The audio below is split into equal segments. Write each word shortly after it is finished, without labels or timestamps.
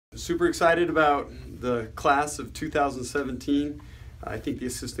Super excited about the class of 2017. I think the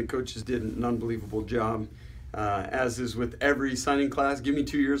assistant coaches did an unbelievable job, as is with every signing class. Give me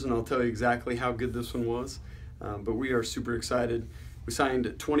 2 years and I'll tell you exactly how good this one was. But we are super excited. We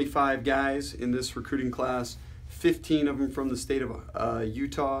signed 25 guys in this recruiting class, 15 of them from the state of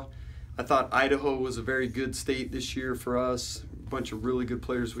Utah. I thought Idaho was a very good state this year for us. A bunch of really good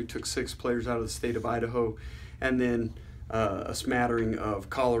players. We took 6 players out of the state of Idaho. And then a smattering of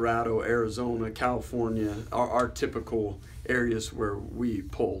Colorado, Arizona, California, our typical areas where we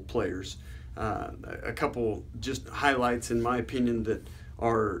pull players. A couple just highlights, in my opinion, that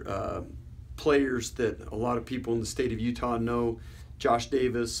are players that a lot of people in the state of Utah know. Josh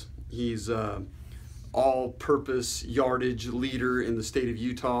Davis, he's all-purpose yardage leader in the state of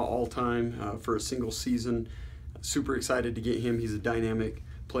Utah all-time for a single season. Super excited to get him. He's a dynamic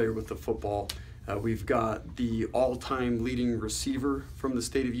player with the football. We've got the all-time leading receiver from the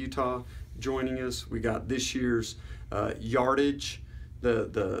state of Utah joining us. We got this year's yardage,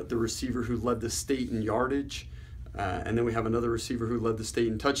 the receiver who led the state in yardage. And then we have another receiver who led the state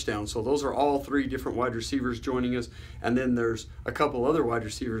in touchdowns. So those are all 3 different wide receivers joining us. And then there's a couple other wide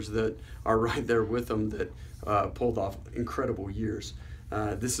receivers that are right there with them that pulled off incredible years.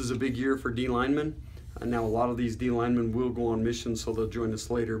 This is a big year for D linemen. Now a lot of these D linemen will go on missions, so they'll join us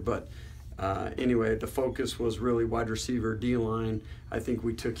later. But anyway, the focus was really wide receiver, D-line. I think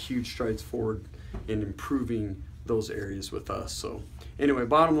we took huge strides forward in improving those areas with us. So anyway,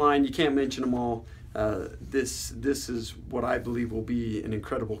 bottom line, you can't mention them all. This is what I believe will be an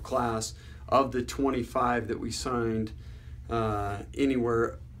incredible class. Of the 25 that we signed,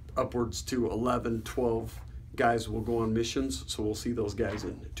 anywhere upwards to 11, 12 guys will go on missions. So we'll see those guys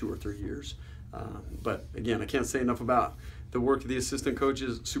in 2 or 3 years. But again, I can't say enough about the work of the assistant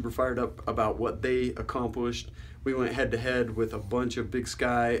coaches. Super fired up about what they accomplished. We went head to head with a bunch of Big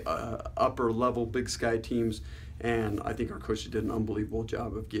Sky, upper level Big Sky teams, and I think our coaches did an unbelievable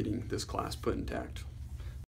job of getting this class put intact.